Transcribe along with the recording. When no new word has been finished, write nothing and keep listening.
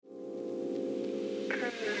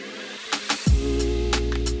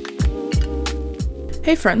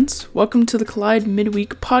Hey friends, welcome to the Collide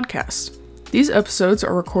Midweek Podcast. These episodes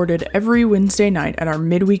are recorded every Wednesday night at our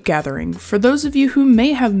midweek gathering for those of you who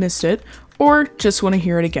may have missed it or just want to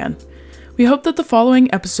hear it again. We hope that the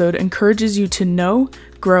following episode encourages you to know,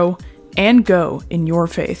 grow, and go in your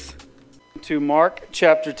faith. To Mark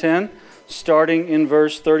chapter 10, starting in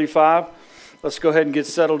verse 35. Let's go ahead and get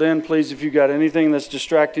settled in. Please, if you got anything that's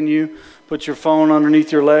distracting you, put your phone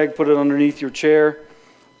underneath your leg, put it underneath your chair,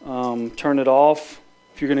 turn it off.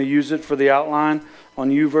 If you're going to use it for the outline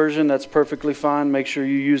on YouVersion, that's perfectly fine. Make sure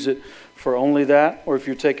you use it for only that. Or if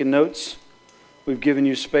you're taking notes, we've given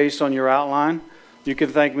you space on your outline. You can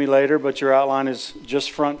thank me later, but your outline is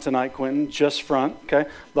just front tonight, Quentin. Just front, okay?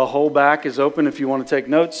 The whole back is open if you want to take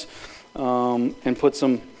notes and put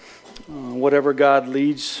some whatever God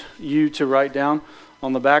leads you to write down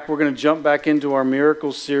on the back. We're going to jump back into our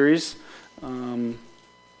Miracles series. The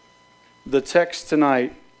text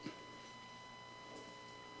tonight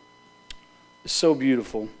is so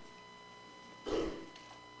beautiful.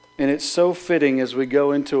 And it's so fitting as we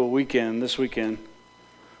go into a weekend, this weekend,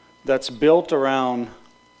 that's built around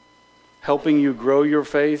helping you grow your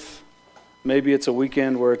faith. Maybe it's a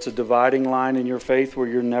weekend where it's a dividing line in your faith where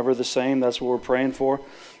you're never the same. That's what we're praying for.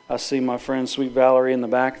 I see my friend Sweet Valerie in the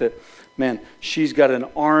back that, man, she's got an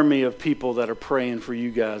army of people that are praying for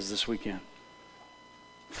you guys this weekend.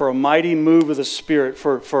 For a mighty move of the Spirit,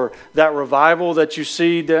 for that revival that you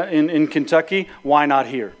see in Kentucky, why not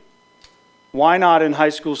here? Why not in high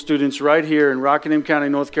school students right here in Rockingham County,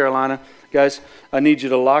 North Carolina? Guys, I need you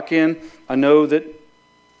to lock in. I know that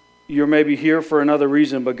you're maybe here for another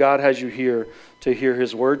reason, but God has you here to hear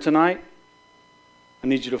His Word tonight. I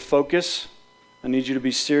need you to focus. I need you to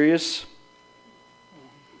be serious.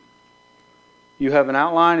 You have an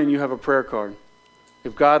outline and you have a prayer card.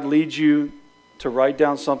 If God leads you to write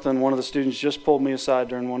down something, one of the students just pulled me aside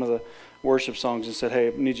during one of the worship songs and said, hey,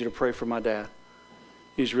 I need you to pray for my dad.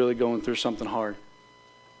 He's really going through something hard.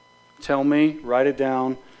 Tell me, write it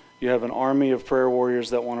down. You have an army of prayer warriors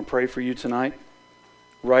that want to pray for you tonight.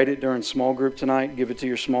 Write it during small group tonight. Give it to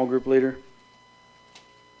your small group leader.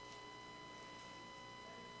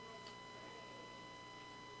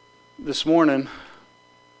 This morning,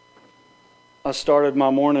 I started my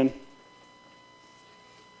morning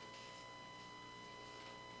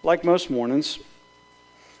like most mornings,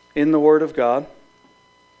 in the Word of God,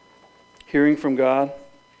 hearing from God,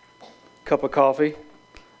 cup of coffee,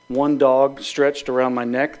 one dog stretched around my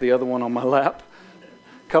neck, the other one on my lap,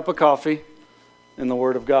 cup of coffee, and the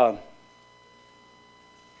Word of God.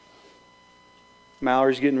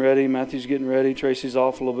 Mallory's getting ready, Matthew's getting ready, Tracy's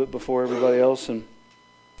off a little bit before everybody else, and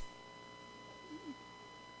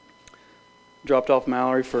dropped off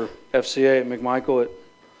Mallory for FCA at McMichael at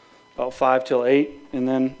about 5 till 8, and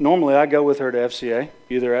then normally I go with her to FCA,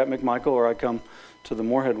 either at McMichael or I come to the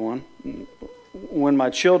Moorhead one. When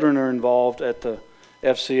my children are involved at the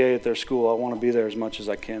FCA at their school, I want to be there as much as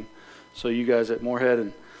I can. So you guys at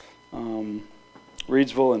Moorhead and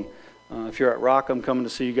Reedsville, and if you're at Rock, I'm coming to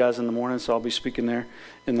see you guys in the morning, so I'll be speaking there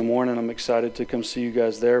in the morning. I'm excited to come see you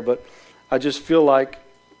guys there, but I just feel like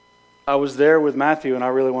I was there with Matthew, and I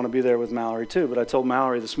really want to be there with Mallory too, but I told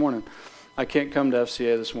Mallory this morning, I can't come to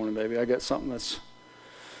FCA this morning, baby. I got something that's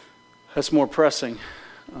more pressing.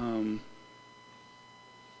 And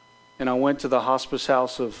I went to the hospice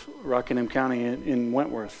house of Rockingham County in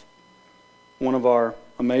Wentworth. One of our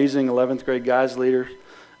amazing 11th grade guys leaders,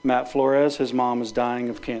 Matt Flores, his mom is dying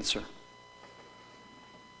of cancer.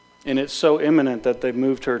 And it's so imminent that they've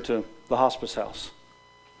moved her to the hospice house.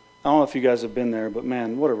 I don't know if you guys have been there, but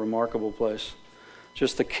man, what a remarkable place.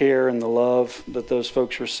 Just the care and the love that those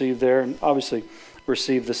folks receive there, and obviously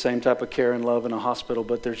receive the same type of care and love in a hospital,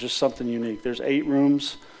 but there's just something unique. There's 8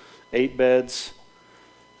 rooms, 8 beds,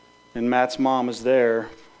 and Matt's mom is there.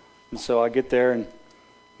 And so I get there, and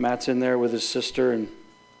Matt's in there with his sister, and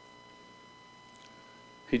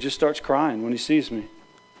he just starts crying when he sees me,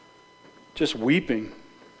 just weeping.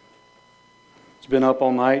 He's been up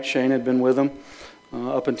all night. Shane had been with him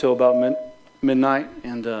up until about midnight,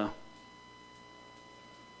 and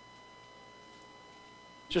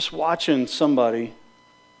just watching somebody,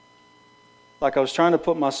 like I was trying to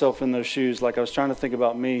put myself in those shoes, like I was trying to think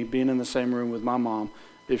about me being in the same room with my mom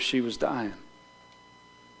if she was dying.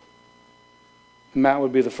 Matt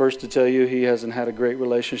would be the first to tell you he hasn't had a great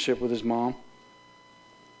relationship with his mom.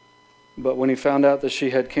 But when he found out that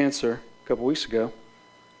she had cancer a couple weeks ago,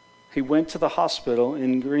 he went to the hospital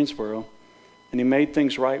in Greensboro and he made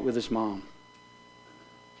things right with his mom.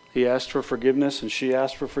 He asked for forgiveness and she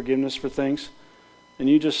asked for forgiveness for things. And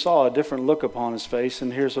you just saw a different look upon his face.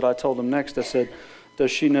 And here's what I told him next. I said,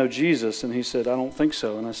 does she know Jesus? And he said, I don't think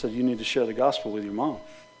so. And I said, you need to share the gospel with your mom.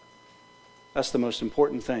 That's the most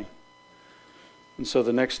important thing. And so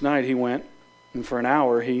the next night he went, and for an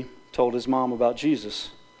hour he told his mom about Jesus.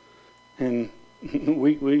 And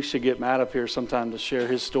we should get Matt up here sometime to share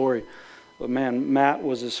his story. But man, Matt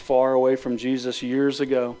was as far away from Jesus years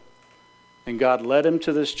ago. And God led him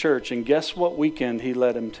to this church. And guess what weekend he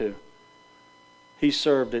led him to? He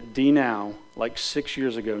served at D Now like 6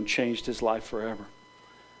 years ago and changed his life forever.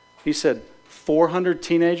 He said, 400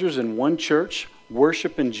 teenagers in one church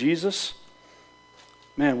worshiping Jesus.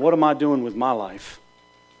 Man, what am I doing with my life?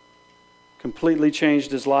 Completely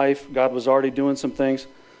changed his life. God was already doing some things.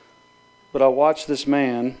 But I watched this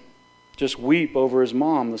man just weep over his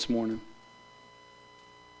mom this morning.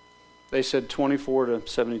 They said 24 to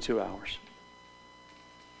 72 hours.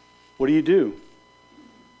 What do you do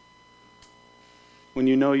when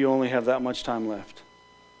you know you only have that much time left?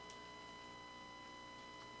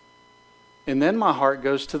 And then my heart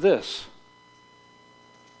goes to this.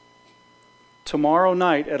 Tomorrow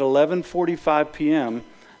night at 11:45 p.m.,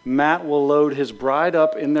 Matt will load his bride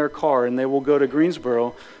up in their car and they will go to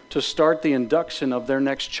Greensboro to start the induction of their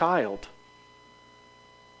next child.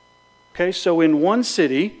 Okay, so in one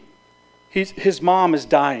city, his mom is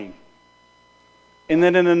dying. And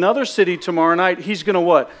then in another city tomorrow night, he's going to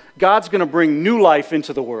what? God's going to bring new life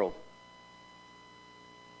into the world.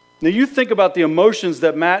 Now you think about the emotions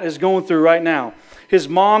that Matt is going through right now. His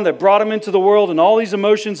mom that brought him into the world and all these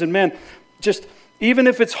emotions. And man, just even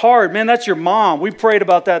if it's hard, man, that's your mom. We prayed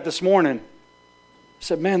about that this morning. I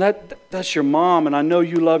said, man, that's your mom. And I know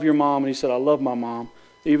you love your mom. And he said, I love my mom,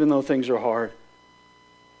 even though things are hard.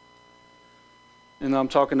 And I'm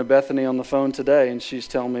talking to Bethany on the phone today, and she's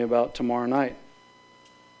telling me about tomorrow night.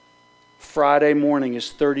 Friday morning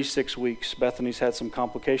is 36 weeks. Bethany's had some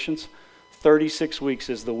complications. 36 weeks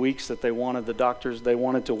is the weeks that they wanted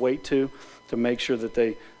to wait to make sure that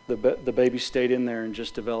the baby stayed in there and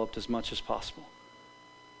just developed as much as possible.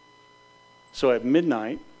 So at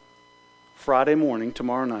midnight, Friday morning,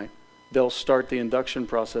 tomorrow night, they'll start the induction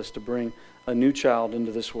process to bring a new child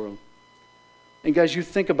into this world. And guys, you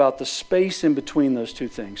think about the space in between those two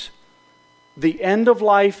things. The end of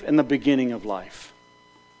life and the beginning of life.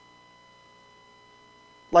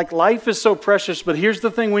 Like life is so precious, but here's the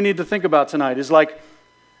thing we need to think about tonight is like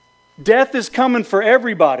death is coming for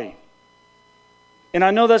everybody. And I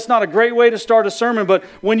know that's not a great way to start a sermon, but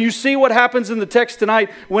when you see what happens in the text tonight,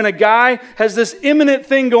 when a guy has this imminent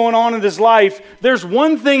thing going on in his life, there's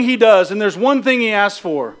one thing he does and there's one thing he asks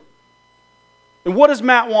for. And what does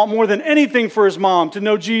Matt want more than anything for his mom? To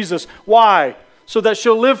know Jesus. Why? So that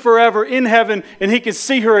she'll live forever in heaven and he can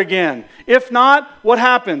see her again. If not, what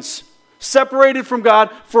happens? Separated from God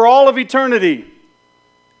for all of eternity.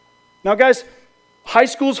 Now guys, high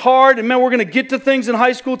school's hard, and man, we're going to get to things in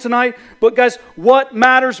high school tonight. But guys, what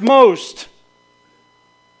matters most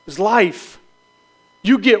is life.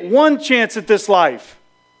 You get one chance at this life,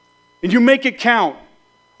 and you make it count.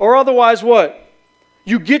 Or otherwise what?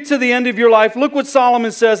 You get to the end of your life. Look what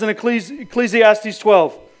Solomon says in Ecclesiastes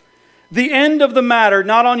 12. The end of the matter,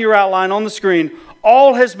 not on your outline, on the screen,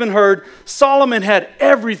 all has been heard. Solomon had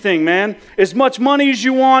everything, man. As much money as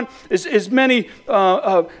you want, as many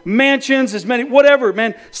mansions, as many, whatever,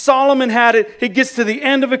 man. Solomon had it. He gets to the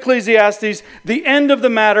end of Ecclesiastes, the end of the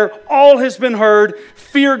matter, all has been heard.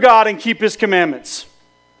 Fear God and keep His commandments.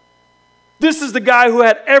 This is the guy who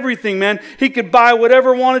had everything, man. He could buy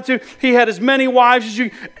whatever he wanted to. He had as many wives as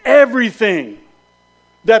you, everything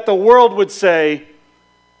that the world would say,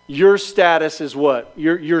 your status is what?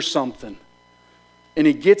 You're something. And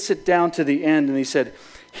he gets it down to the end and he said,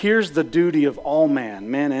 here's the duty of all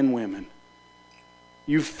men and women.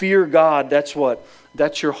 You fear God, that's what?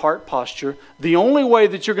 That's your heart posture. The only way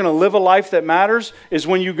that you're going to live a life that matters is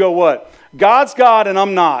when you go what? God's God and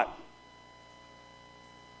I'm not.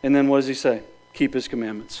 And then what does he say? Keep His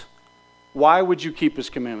commandments. Why would you keep His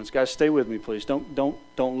commandments? Guys, stay with me, please. Don't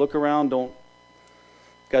look around.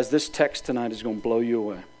 Guys, this text tonight is going to blow you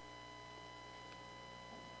away.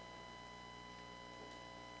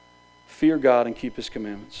 Fear God and keep His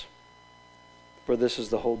commandments, for this is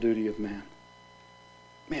the whole duty of man.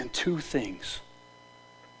 Man, two things.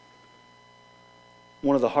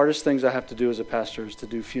 One of the hardest things I have to do as a pastor is to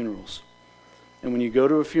do funerals. And when you go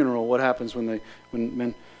to a funeral, what happens when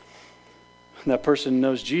that person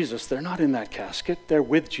knows Jesus? They're not in that casket. They're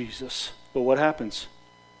with Jesus. But what happens?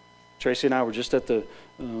 Tracy and I were just at the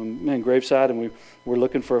graveside, and we're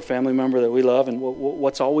looking for a family member that we love. And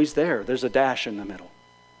what's always there? There's a dash in the middle.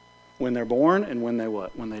 When they're born and when they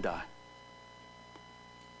what? When they die.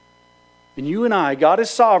 And you and I, God is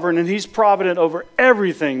sovereign and He's provident over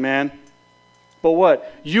everything, man. But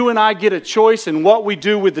what? You and I get a choice in what we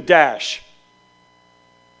do with the dash.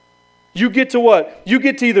 You get to what? You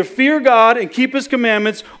get to either fear God and keep His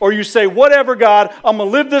commandments, or you say, whatever, God, I'm going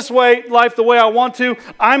to live this life the way I want to.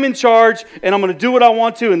 I'm in charge, and I'm going to do what I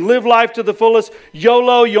want to and live life to the fullest.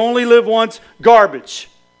 YOLO, you only live once. Garbage.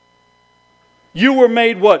 You were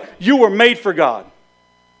made what? You were made for God.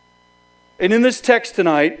 And in this text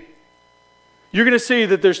tonight, you're going to see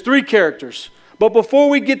that there's 3 characters. But before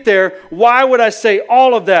we get there, why would I say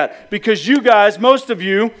all of that? Because you guys, most of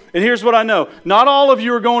you, and here's what I know. Not all of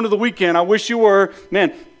you are going to the weekend. I wish you were.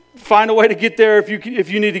 Man, find a way to get there if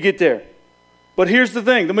you need to get there. But here's the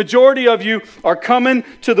thing. The majority of you are coming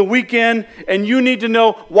to the weekend, and you need to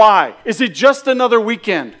know why. Is it just another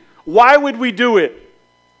weekend? Why would we do it?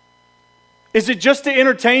 Is it just to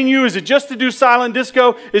entertain you? Is it just to do silent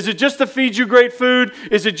disco? Is it just to feed you great food?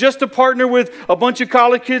 Is it just to partner with a bunch of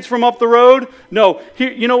college kids from up the road? No.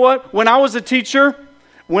 You know what? When I was a teacher,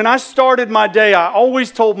 when I started my day, I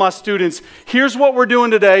always told my students, here's what we're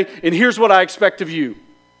doing today, and here's what I expect of you.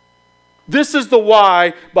 This is the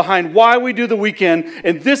why behind why we do the weekend,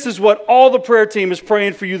 and this is what all the prayer team is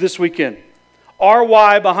praying for you this weekend. Our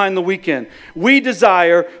why behind the weekend. We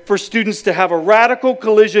desire for students to have a radical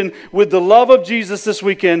collision with the love of Jesus this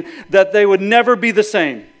weekend that they would never be the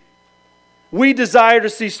same. We desire to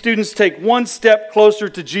see students take one step closer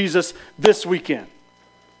to Jesus this weekend.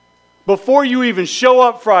 Before you even show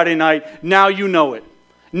up Friday night, now you know it.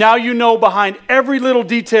 Now you know behind every little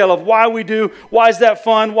detail of why we do, why is that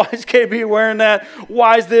fun, why is KB wearing that,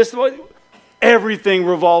 why is this, everything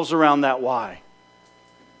revolves around that why.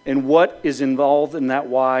 And what is involved in that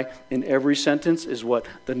why in every sentence is what?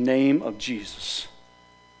 The name of Jesus.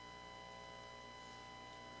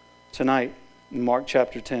 Tonight, in Mark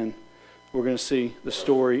chapter 10, we're going to see the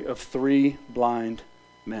story of 3 blind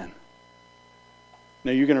men.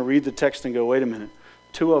 Now you're going to read the text and go, wait a minute,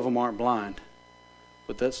 2 of them aren't blind.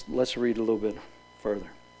 But let's read a little bit further.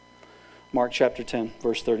 Mark chapter 10,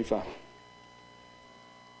 verse 35.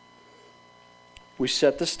 We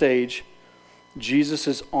set the stage. Jesus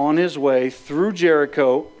is on his way through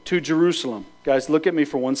Jericho to Jerusalem. Guys, look at me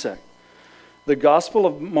for one sec. The Gospel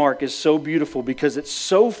of Mark is so beautiful because it's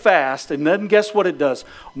so fast, and then guess what it does?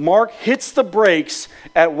 Mark hits the brakes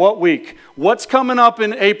at what week? What's coming up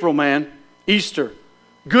in April, man? Easter.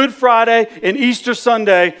 Good Friday and Easter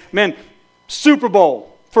Sunday. Man, Super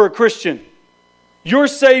Bowl for a Christian. Your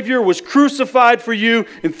Savior was crucified for you,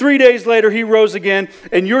 and 3 days later He rose again,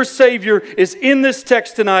 and your Savior is in this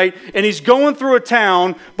text tonight, and He's going through a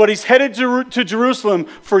town, but He's headed to Jerusalem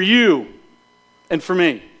for you and for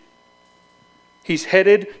me. He's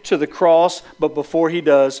headed to the cross, but before He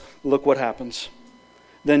does, look what happens.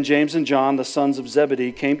 Then James and John, the sons of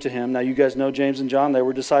Zebedee, came to Him. Now you guys know James and John, they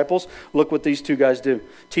were disciples. Look what these 2 guys do.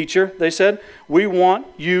 Teacher, they said, we want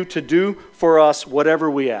you to do for us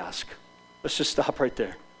whatever we ask. Let's just stop right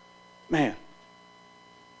there. Man.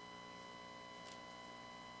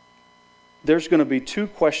 There's going to be 2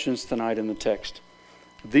 questions tonight in the text.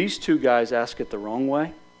 These 2 guys ask it the wrong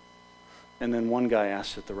way, and then one guy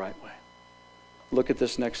asks it the right way. Look at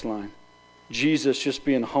this next line. Jesus, just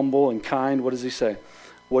being humble and kind, what does He say?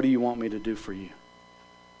 What do you want me to do for you?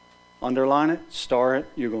 Underline it, star it,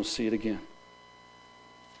 you're going to see it again.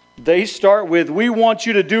 They start with, we want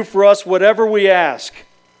you to do for us whatever we ask.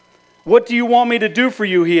 What do you want me to do for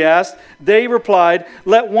you, He asked. They replied,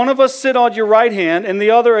 let one of us sit on your right hand and the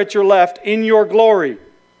other at your left in your glory.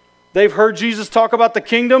 They've heard Jesus talk about the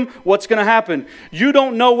kingdom. What's going to happen? You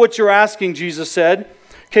don't know what you're asking, Jesus said.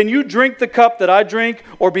 Can you drink the cup that I drink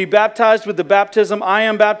or be baptized with the baptism I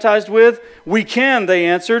am baptized with? We can, they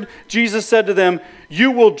answered. Jesus said to them,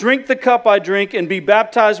 you will drink the cup I drink and be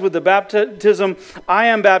baptized with the baptism I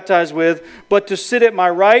am baptized with, but to sit at my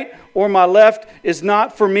right or my left is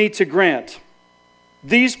not for me to grant.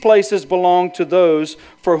 These places belong to those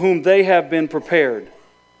for whom they have been prepared.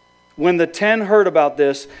 When the 10 heard about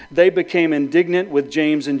this, they became indignant with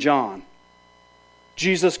James and John.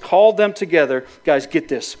 Jesus called them together. Guys, get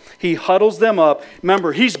this. He huddles them up.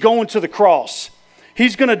 Remember, He's going to the cross.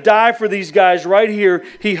 He's going to die for these guys right here.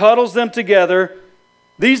 He huddles them together.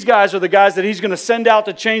 These guys are the guys that He's going to send out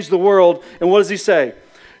to change the world. And what does He say?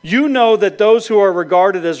 You know that those who are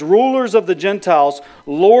regarded as rulers of the Gentiles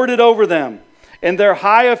lord it over them, and their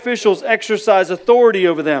high officials exercise authority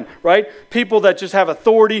over them, right? People that just have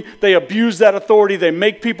authority, they abuse that authority, they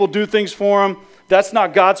make people do things for them. That's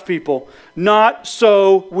not God's people. Not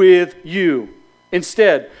so with you.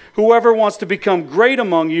 Instead, whoever wants to become great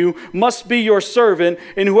among you must be your servant,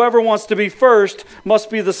 and whoever wants to be first must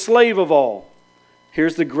be the slave of all.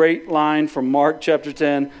 Here's the great line from Mark chapter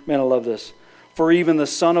 10. Man, I love this. For even the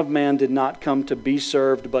Son of Man did not come to be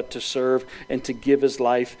served, but to serve and to give his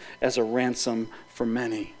life as a ransom for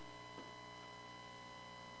many.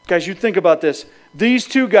 Guys, you think about this. These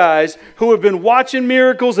two guys who have been watching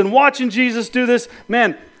miracles and watching Jesus do this.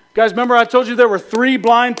 Man, guys, remember I told you there were 3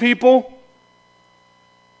 blind people?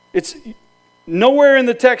 It's nowhere in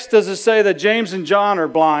the text does it say that James and John are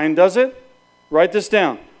blind, does it? Write this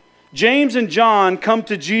down. James and John come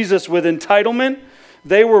to Jesus with entitlement.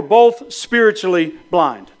 They were both spiritually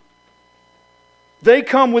blind. They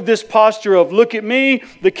come with this posture of, look at me,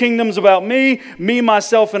 the kingdom's about me,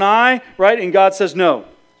 myself, and I, right? And God says, no.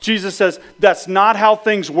 Jesus says, that's not how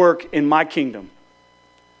things work in my kingdom.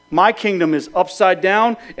 My kingdom is upside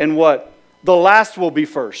down, and what? The last will be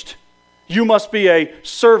first. You must be a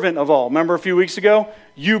servant of all. Remember a few weeks ago?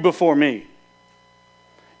 You before me.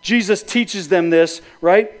 Jesus teaches them this,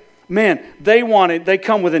 right? Man, they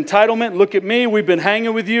come with entitlement. Look at me, we've been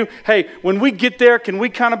hanging with you. Hey, when we get there, can we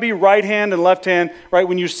kind of be right hand and left hand, right,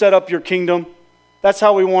 when you set up your kingdom? That's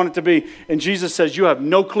how we want it to be. And Jesus says, you have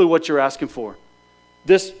no clue what you're asking for.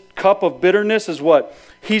 This cup of bitterness is what?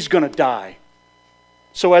 He's going to die.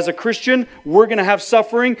 So as a Christian, we're going to have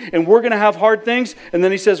suffering and we're going to have hard things. And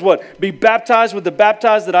then he says what? Be baptized with the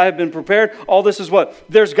baptized that I have been prepared. All this is what?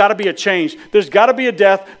 There's got to be a change. There's got to be a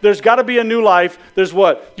death. There's got to be a new life. There's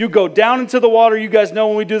what? You go down into the water. You guys know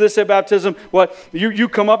when we do this at baptism, what? You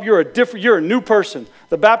come up, you're a new person.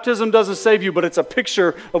 The baptism doesn't save you, but it's a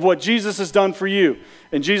picture of what Jesus has done for you.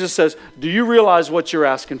 And Jesus says, do you realize what you're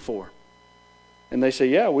asking for? And they say,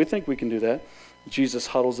 yeah, we think we can do that. Jesus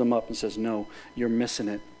huddles them up and says, no, you're missing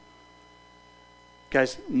it.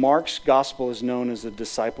 Guys, Mark's gospel is known as the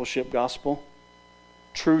discipleship gospel.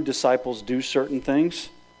 True disciples do certain things.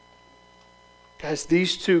 Guys,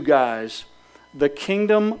 these two guys, the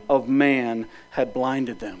kingdom of man had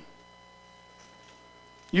blinded them.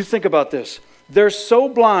 You think about this. They're so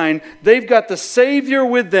blind, they've got the Savior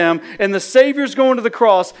with them, and the Savior's going to the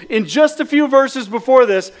cross. In just a few verses before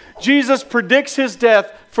this, Jesus predicts his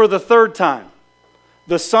death for the 3rd time.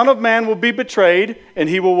 The Son of Man will be betrayed, and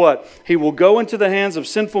he will what? He will go into the hands of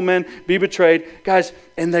sinful men, be betrayed. Guys,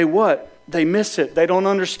 and they what? They miss it. They don't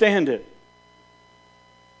understand it.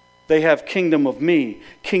 They have kingdom of me,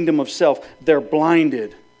 kingdom of self. They're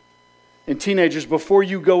blinded. And teenagers, before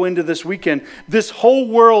you go into this weekend, this whole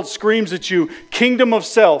world screams at you, kingdom of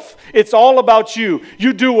self. It's all about you.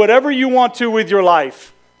 You do whatever you want to with your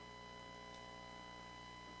life.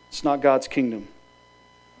 It's not God's kingdom.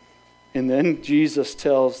 And then Jesus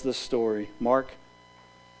tells this story. Mark,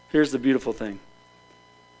 here's the beautiful thing,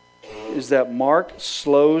 is that Mark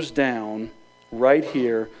slows down right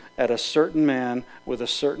here at a certain man with a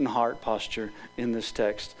certain heart posture in this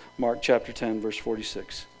text. Mark chapter 10, verse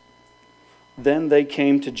 46. Then they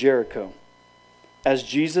came to Jericho. As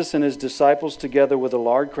Jesus and his disciples, together with a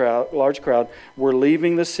large crowd, were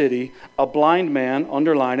leaving the city, a blind man,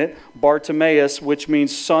 underline it, Bartimaeus, which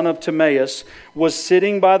means son of Timaeus, was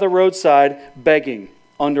sitting by the roadside begging,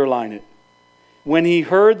 underline it. When he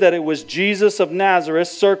heard that it was Jesus of Nazareth,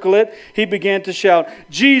 circle it, he began to shout,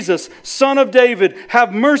 Jesus, son of David,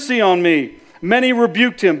 have mercy on me. Many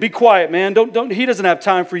rebuked him. Be quiet, man. He doesn't have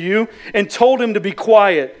time for you. And told him to be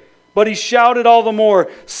quiet. But he shouted all the more,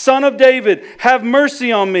 Son of David, have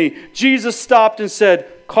mercy on me. Jesus stopped and said,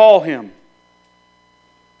 call him.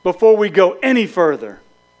 Before we go any further,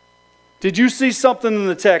 did you see something in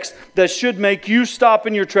the text that should make you stop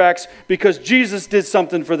in your tracks because Jesus did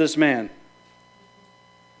something for this man?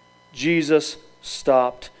 Jesus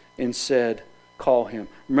stopped and said, call him.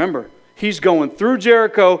 Remember, he's going through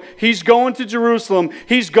Jericho. He's going to Jerusalem.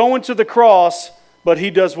 He's going to the cross. But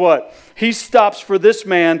he does what? He stops for this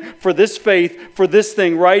man, for this faith, for this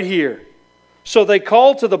thing right here. So they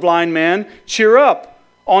called to the blind man, cheer up,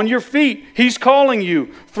 on your feet. He's calling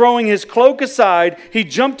you. Throwing his cloak aside, he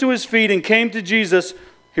jumped to his feet and came to Jesus.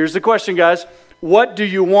 Here's the question, guys. What do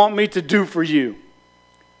you want me to do for you?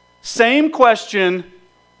 Same question,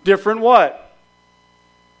 different what?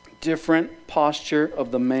 Different posture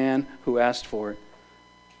of the man who asked for it.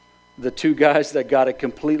 The two guys that got it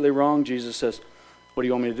completely wrong, Jesus says, what do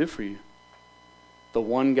you want me to do for you? The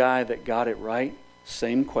one guy that got it right,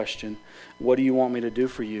 same question. What do you want me to do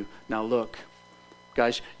for you? Now look,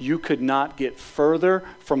 guys, you could not get further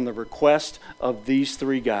from the request of these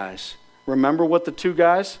 3 guys. Remember what the 2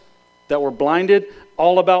 guys that were blinded,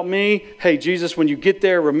 all about me. Hey, Jesus, when you get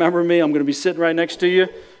there, remember me. I'm going to be sitting right next to you.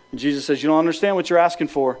 And Jesus says, you don't understand what you're asking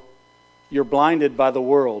for. You're blinded by the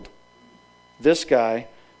world. This guy,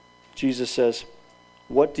 Jesus says,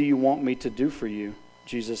 what do you want me to do for you?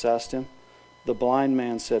 Jesus asked him. The blind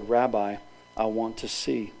man said, Rabbi, I want to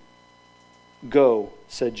see. "Go,"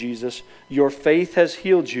 said Jesus. "Your faith has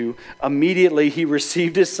healed you." Immediately he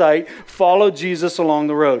received his sight, followed Jesus along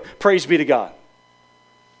the road. Praise be to God.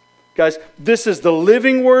 Guys, this is the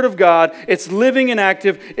living Word of God. It's living and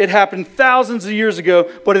active. It happened thousands of years ago,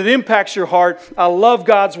 but it impacts your heart. I love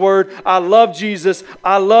God's Word. I love Jesus.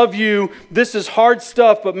 I love you. This is hard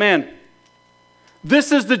stuff, but man,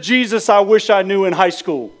 this is the Jesus I wish I knew in high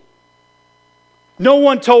school. No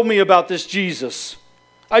one told me about this Jesus.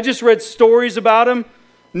 I just read stories about him.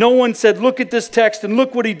 No one said, look at this text and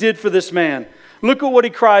look what he did for this man. Look at what he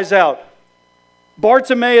cries out.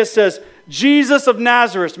 Bartimaeus says, "Jesus of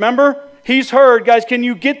Nazareth." Remember? He's heard. Guys, can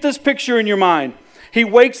you get this picture in your mind? He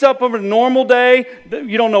wakes up on a normal day.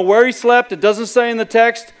 You don't know where he slept. It doesn't say in the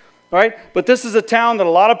text. Right? But this is a town that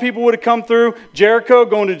a lot of people would have come through. Jericho,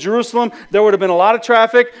 going to Jerusalem. There would have been a lot of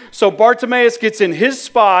traffic. So Bartimaeus gets in his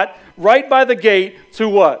spot right by the gate to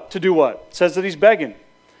what? To do what? It says that he's begging.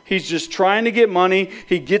 He's just trying to get money.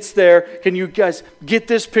 He gets there. Can you guys get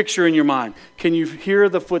this picture in your mind? Can you hear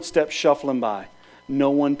the footsteps shuffling by? No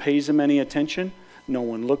one pays him any attention. No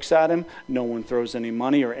one looks at him. No one throws any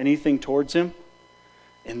money or anything towards him.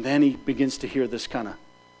 And then he begins to hear this kind of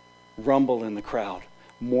rumble in the crowd.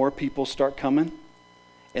 More people start coming.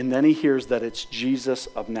 And then he hears that it's Jesus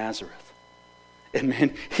of Nazareth. And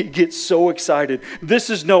man, he gets so excited. This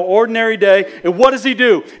is no ordinary day. And what does he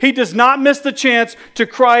do? He does not miss the chance to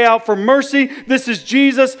cry out for mercy. This is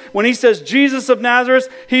Jesus. When he says Jesus of Nazareth,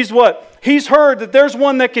 he's what? He's heard that there's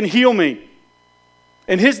one that can heal me.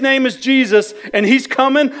 And his name is Jesus. And he's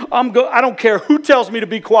coming. I don't care who tells me to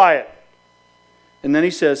be quiet. And then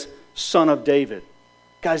he says, Son of David.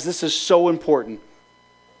 Guys, this is so important.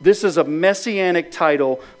 This is a messianic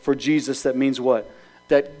title for Jesus that means what?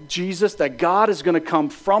 That God is going to come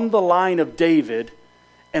from the line of David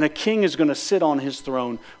and a king is going to sit on his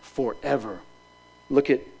throne forever. Look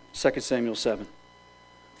at 2 Samuel 7.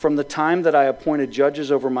 From the time that I appointed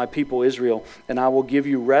judges over my people Israel, and I will give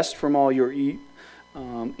you rest from all your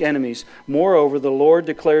enemies. Moreover, the Lord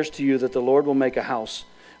declares to you that the Lord will make a house.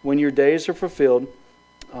 When your days are fulfilled,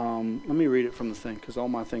 let me read it from the thing because all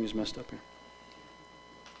my thing is messed up here.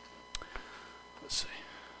 Let's see.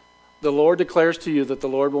 The Lord declares to you that the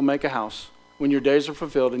Lord will make a house. When your days are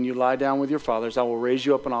fulfilled and you lie down with your fathers, I will raise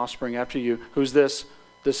you up an offspring after you. Who's this?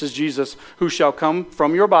 This is Jesus, who shall come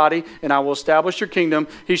from your body, and I will establish your kingdom.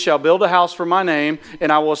 He shall build a house for my name,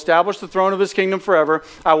 and I will establish the throne of his kingdom forever.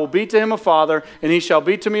 I will be to him a father, and he shall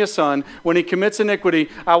be to me a son. When he commits iniquity,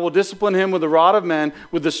 I will discipline him with the rod of men,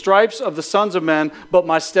 with the stripes of the sons of men, but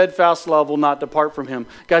my steadfast love will not depart from him.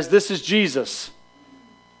 Guys, this is Jesus.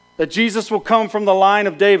 That Jesus will come from the line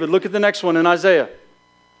of David. Look at the next one in Isaiah.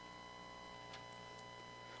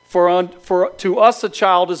 For to us a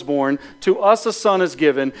child is born, to us a son is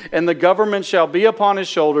given, and the government shall be upon his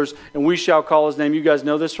shoulders, and we shall call his name. You guys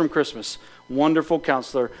know this from Christmas. Wonderful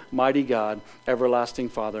Counselor, Mighty God, Everlasting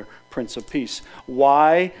Father, Prince of Peace.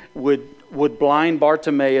 Why would blind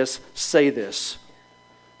Bartimaeus say this?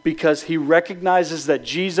 Because he recognizes that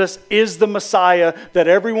Jesus is the Messiah that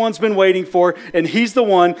everyone's been waiting for, and he's the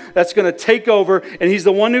one that's going to take over, and he's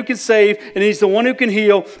the one who can save, and he's the one who can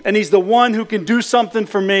heal, and he's the one who can do something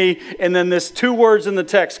for me. And then there's two words in the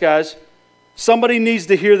text, guys. Somebody needs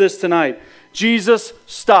to hear this tonight. Jesus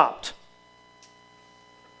stopped.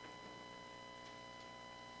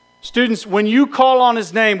 Students, when you call on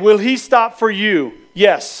his name, will he stop for you?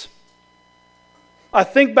 Yes. I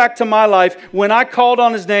think back to my life. When I called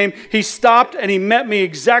on his name, he stopped and he met me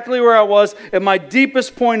exactly where I was at my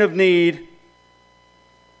deepest point of need.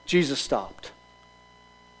 Jesus stopped.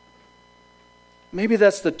 Maybe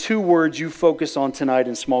that's the two words you focus on tonight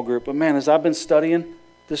in small group. But man, as I've been studying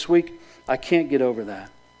this week, I can't get over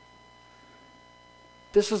that.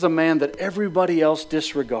 This is a man that everybody else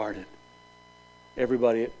disregarded.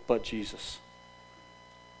 Everybody but Jesus.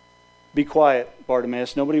 Be quiet,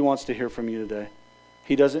 Bartimaeus. Nobody wants to hear from you today.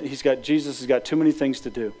 Jesus has got too many things to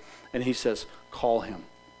do. And he says, call him.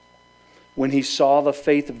 When he saw the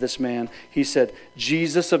faith of this man, he said,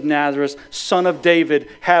 Jesus of Nazareth, son of David,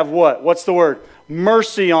 have what? What's the word?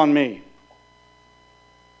 Mercy on me.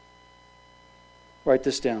 Write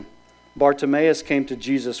this down. Bartimaeus came to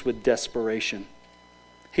Jesus with desperation.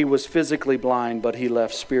 He was physically blind, but he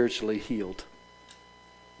left spiritually healed.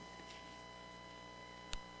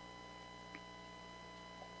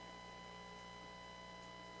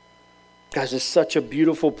 Guys, it's such a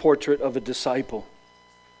beautiful portrait of a disciple.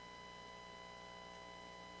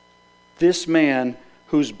 This man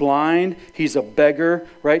who's blind, he's a beggar,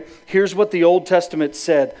 right? Here's what the Old Testament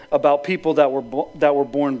said about people that were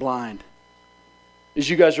born blind. As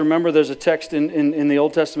you guys remember, there's a text in the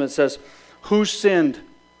Old Testament that says, who sinned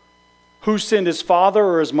Who sinned, his father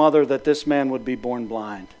or his mother, that this man would be born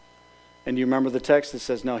blind? And you remember the text that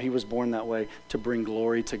says, no, he was born that way to bring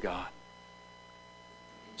glory to God.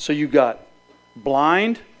 So you got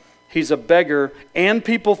blind, he's a beggar, and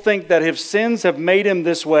people think that if sins have made him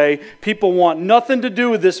this way, people want nothing to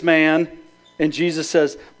do with this man. And Jesus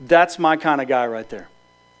says, that's my kind of guy right there.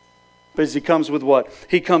 Because he comes with what?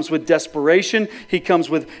 He comes with desperation. He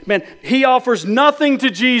comes with, he offers nothing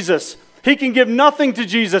to Jesus. He can give nothing to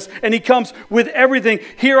Jesus, and he comes with everything.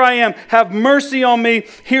 Here I am. Have mercy on me.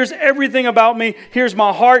 Here's everything about me. Here's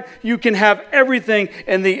my heart. You can have everything.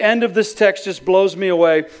 And the end of this text just blows me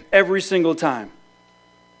away every single time.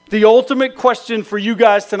 The ultimate question for you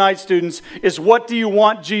guys tonight, students, is what do you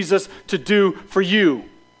want Jesus to do for you?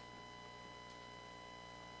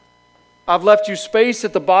 I've left you space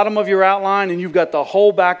at the bottom of your outline, and you've got the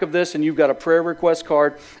whole back of this, and you've got a prayer request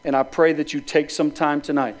card, and I pray that you take some time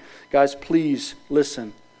tonight. Guys, please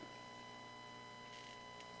listen.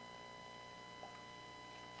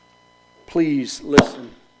 Please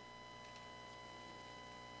listen.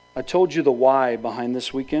 I told you the why behind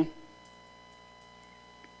this weekend.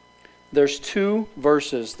 There's 2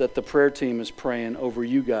 verses that the prayer team is praying over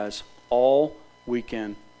you guys all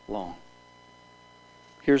weekend long.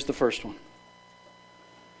 Here's the first one.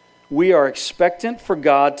 We are expectant for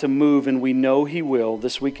God to move, and we know He will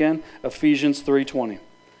this weekend. Ephesians 3:20.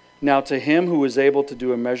 Now to Him who is able to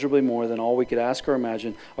do immeasurably more than all we could ask or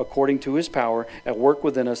imagine, according to His power at work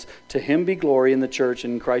within us, to Him be glory in the church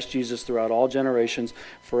and in Christ Jesus throughout all generations,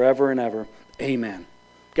 forever and ever. Amen.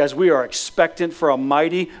 Guys, we are expectant for a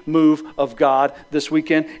mighty move of God this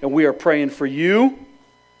weekend, and we are praying for you.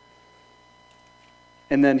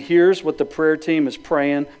 And then here's what the prayer team is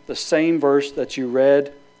praying, the same verse that you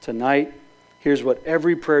read tonight. Here's what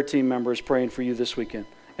every prayer team member is praying for you this weekend.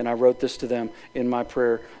 And I wrote this to them in my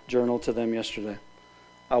prayer journal to them yesterday.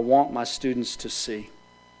 I want my students to see.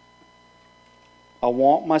 I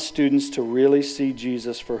want my students to really see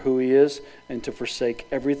Jesus for who He is and to forsake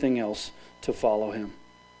everything else to follow Him.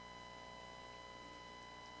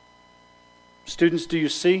 Students, do you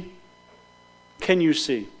see? Can you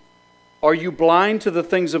see? Are you blind to the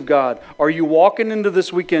things of God? Are you walking into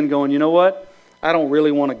this weekend going, you know what? I don't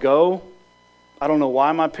really want to go. I don't know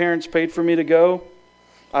why my parents paid for me to go.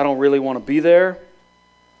 I don't really want to be there.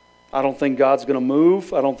 I don't think God's going to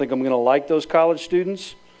move. I don't think I'm going to like those college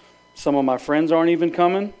students. Some of my friends aren't even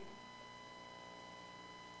coming.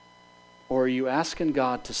 Or are you asking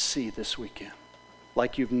God to see this weekend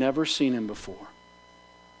like you've never seen Him before?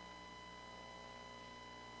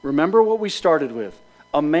 Remember what we started with.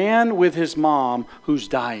 A man with his mom who's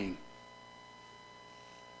dying.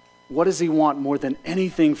 What does he want more than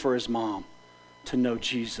anything for his mom? To know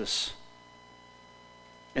Jesus.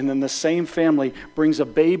 And then the same family brings a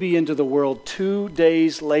baby into the world 2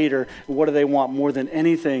 days later. What do they want more than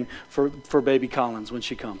anything for baby Collins when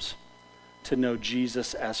she comes? To know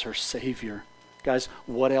Jesus as her Savior. Guys,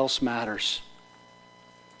 what else matters?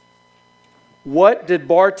 What did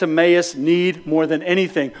Bartimaeus need more than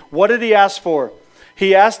anything? What did he ask for?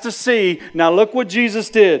 He asked to see. Now look what Jesus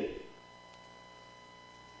did.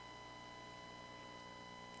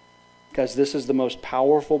 Guys, this is the most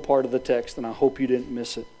powerful part of the text, and I hope you didn't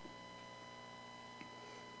miss it.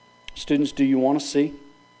 Students, do you want to see?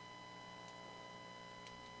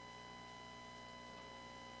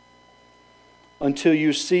 Until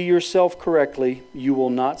you see yourself correctly, you will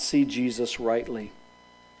not see Jesus rightly.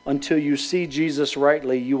 Until you see Jesus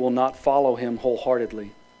rightly, you will not follow Him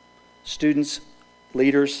wholeheartedly. Students,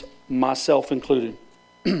 leaders, myself included,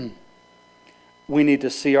 we need to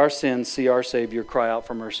see our sins, see our Savior, cry out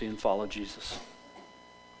for mercy, and follow Jesus.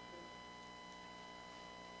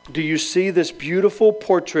 Do you see this beautiful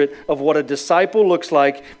portrait of what a disciple looks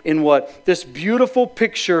like in what? This beautiful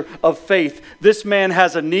picture of faith. This man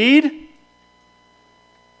has a need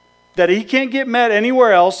that he can't get met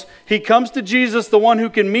anywhere else. He comes to Jesus, the one who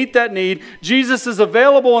can meet that need. Jesus is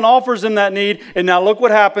available and offers him that need. And now look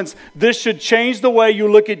what happens. This should change the way you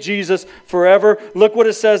look at Jesus forever. Look what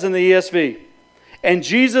it says in the ESV. And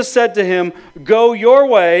Jesus said to him, "Go your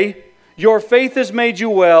way. Your faith has made you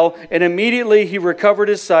well." And immediately he recovered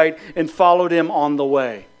his sight and followed him on the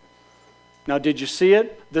way. Now, did you see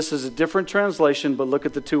it? This is a different translation, but look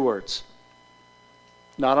at the 2 words.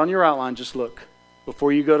 Not on your outline, just look.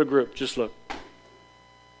 Before you go to group, just look.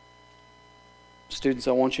 Students,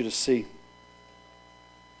 I want you to see.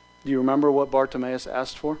 Do you remember what Bartimaeus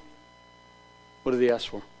asked for? What did he ask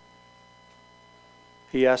for?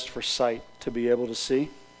 He asked for sight, to be able to see.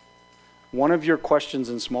 One of your questions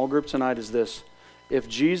in small group tonight is this. If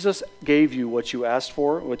Jesus gave you what you asked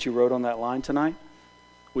for, what you wrote on that line tonight,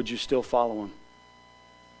 would you still follow Him?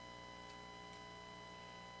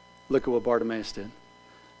 Look at what Bartimaeus did.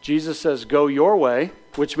 Jesus says, go your way,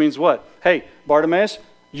 which means what? Hey, Bartimaeus,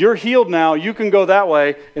 you're healed now. You can go that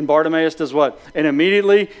way. And Bartimaeus does what? And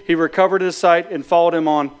immediately he recovered his sight and followed him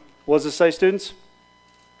on, what does it say, students?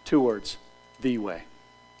 2 words, the way.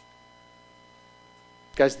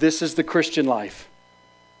 Guys, this is the Christian life.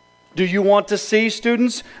 Do you want to see,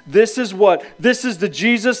 students? This is the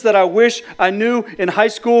Jesus that I wish I knew in high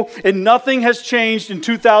school, and nothing has changed in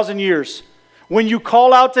 2,000 years. When you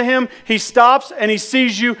call out to him, he stops and he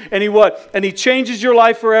sees you and he what? And he changes your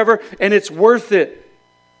life forever, and it's worth it.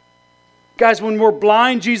 Guys, when we're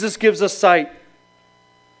blind, Jesus gives us sight.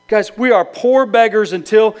 Guys, we are poor beggars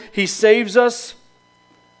until he saves us.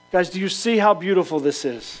 Guys, do you see how beautiful this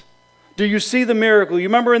is? Do you see the miracle? You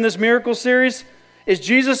remember in this miracle series?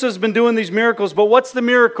 Jesus has been doing these miracles, but what's the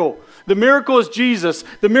miracle? The miracle is Jesus.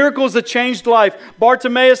 The miracle is a changed life.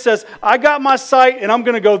 Bartimaeus says, I got my sight and I'm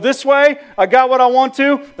going to go this way. I got what I want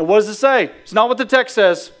to. And what does it say? It's not what the text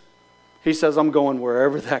says. He says, I'm going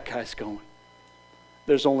wherever that guy's going.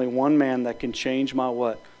 There's only one man that can change my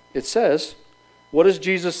what? It says, what does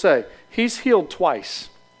Jesus say? He's healed twice.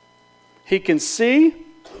 He can see.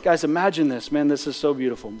 Guys, imagine this. Man, this is so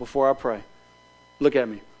beautiful. Before I pray, look at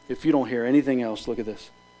me. If you don't hear anything else, look at this.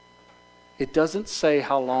 It doesn't say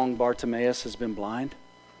how long Bartimaeus has been blind.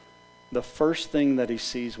 The first thing that he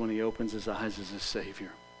sees when he opens his eyes is his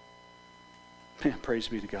Savior. Man, praise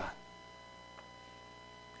be to God.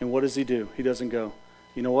 And what does he do? He doesn't go,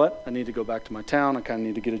 you know what? I need to go back to my town. I kind of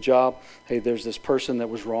need to get a job. Hey, there's this person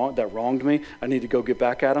that wronged me. I need to go get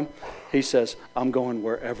back at him. He says, I'm going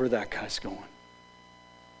wherever that guy's going.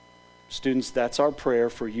 Students, that's our prayer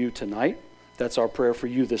for you tonight. That's our prayer for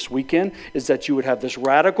you this weekend, is that you would have this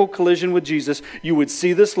radical collision with Jesus. You would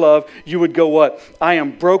see this love. You would go, what? I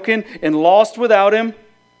am broken and lost without him.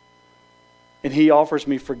 And he offers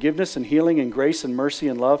me forgiveness and healing and grace and mercy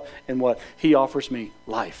and love. And what? He offers me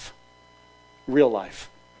life. Real life.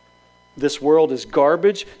 This world is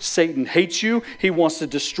garbage. Satan hates you. He wants to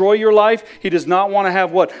destroy your life. He does not want to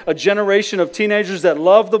have what? A generation of teenagers that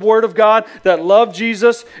love the Word of God, that love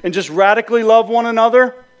Jesus, and just radically love one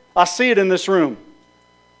another. I see it in this room.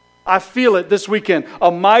 I feel it this weekend.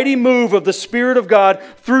 A mighty move of the Spirit of God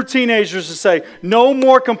through teenagers to say, no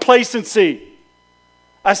more complacency.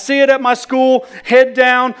 I see it at my school, head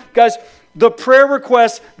down. Guys, the prayer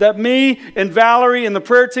requests that me and Valerie and the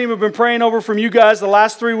prayer team have been praying over from you guys the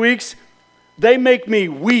last 3 weeks, they make me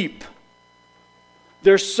weep.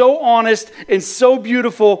 They're so honest and so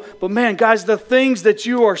beautiful. But man, guys, the things that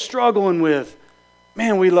you are struggling with,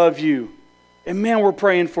 man, we love you. And man, we're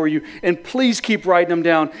praying for you. And please keep writing them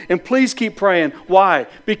down. And please keep praying. Why?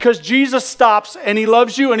 Because Jesus stops and he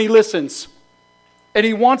loves you and he listens. And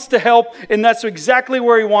he wants to help. And that's exactly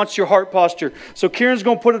where he wants your heart posture. So Kieran's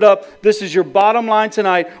going to put it up. This is your bottom line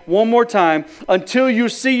tonight. One more time. Until you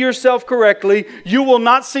see yourself correctly, you will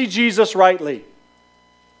not see Jesus rightly.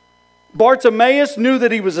 Bartimaeus knew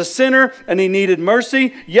that he was a sinner and he needed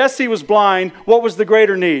mercy. Yes, he was blind. What was the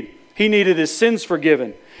greater need? He needed his sins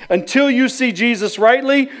forgiven. Until you see Jesus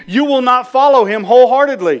rightly, you will not follow him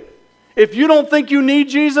wholeheartedly. If you don't think you need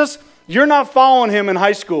Jesus, you're not following him in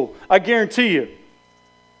high school. I guarantee you.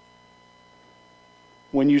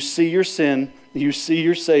 When you see your sin, you see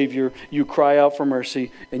your Savior, you cry out for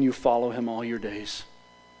mercy, and you follow him all your days.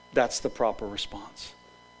 That's the proper response.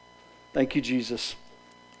 Thank you, Jesus.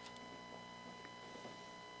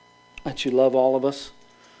 That you love all of us.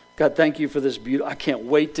 God, thank you for this beauty. I can't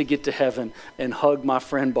wait to get to heaven and hug my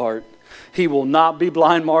friend Bart. He will not be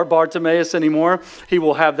blind Bartimaeus anymore. He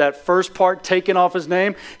will have that first part taken off his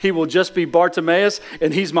name. He will just be Bartimaeus,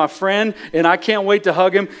 and he's my friend, and I can't wait to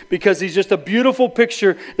hug him because he's just a beautiful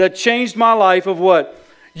picture that changed my life of what?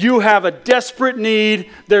 You have a desperate need.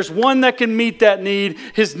 There's one that can meet that need.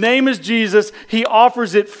 His name is Jesus. He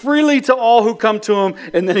offers it freely to all who come to him.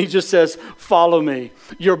 And then he just says, follow me.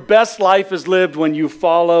 Your best life is lived when you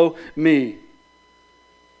follow me.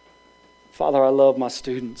 Father, I love my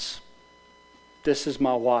students. This is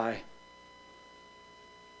my why.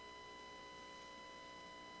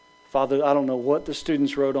 Father, I don't know what the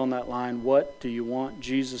students wrote on that line. What do you want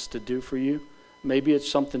Jesus to do for you? Maybe it's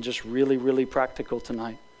something just really, really practical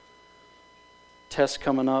tonight. Test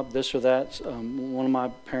coming up, this or that. One of my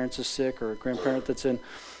parents is sick, or a grandparent that's in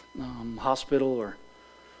hospital, or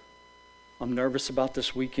I'm nervous about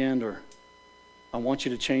this weekend, or I want you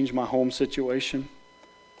to change my home situation.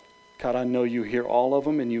 God, I know you hear all of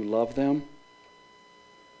them and you love them.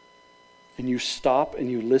 And you stop and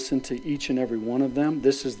you listen to each and every one of them.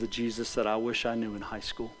 This is the Jesus that I wish I knew in high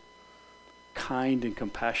school. Kind and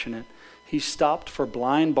compassionate. He stopped for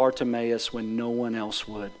blind Bartimaeus when no one else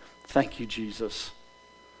would. Thank you, Jesus.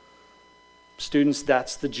 Students,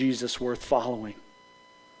 that's the Jesus worth following.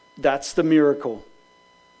 That's the miracle.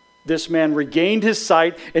 This man regained his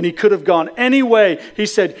sight, and he could have gone any way. He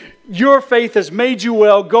said, your faith has made you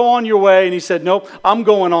well. Go on your way. And he said, nope, I'm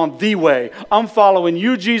going on the way. I'm following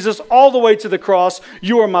you, Jesus, all the way to the cross.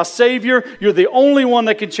 You are my Savior. You're the only one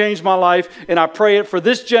that can change my life. And I pray it for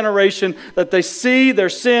this generation, that they see their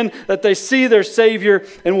sin, that they see their Savior,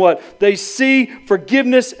 and what? They see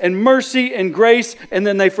forgiveness and mercy and grace, and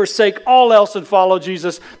then they forsake all else and follow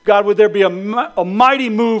Jesus. God, would there be a mighty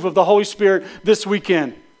move of the Holy Spirit this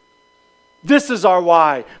weekend? This is our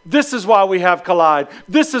why. This is why we have Collide.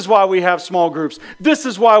 This is why we have small groups. This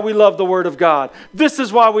is why we love the Word of God. This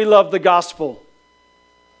is why we love the gospel.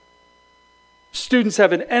 Students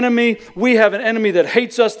have an enemy. We have an enemy that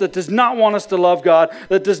hates us, that does not want us to love God,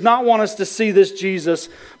 that does not want us to see this Jesus.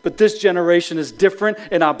 But this generation is different,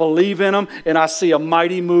 and I believe in them, and I see a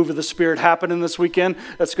mighty move of the Spirit happening this weekend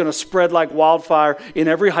that's going to spread like wildfire in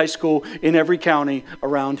every high school, in every county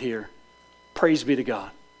around here. Praise be to God.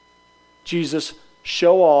 Jesus,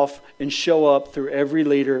 show off and show up through every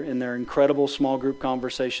leader in their incredible small group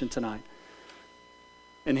conversation tonight.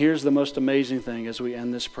 And here's the most amazing thing as we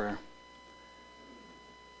end this prayer.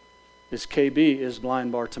 Is KB is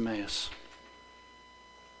blind Bartimaeus.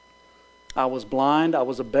 I was blind, I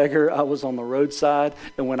was a beggar, I was on the roadside,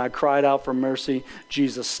 and when I cried out for mercy,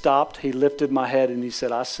 Jesus stopped, he lifted my head, and he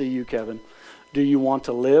said, I see you, Kevin. Do you want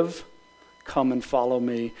to live? Come and follow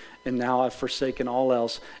me. And now I've forsaken all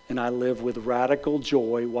else, and I live with radical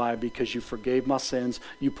joy. Why? Because you forgave my sins.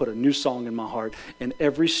 You put a new song in my heart. And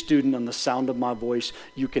every student on the sound of my voice,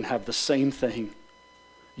 you can have the same thing.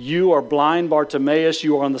 You are blind Bartimaeus.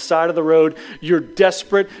 You are on the side of the road. You're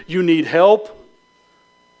desperate. You need help.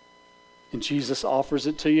 And Jesus offers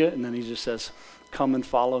it to you, and then he just says, come and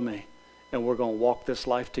follow me. And we're going to walk this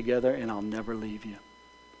life together, and I'll never leave you.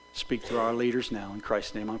 Speak through our leaders now. In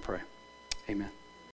Christ's name I pray. Amen.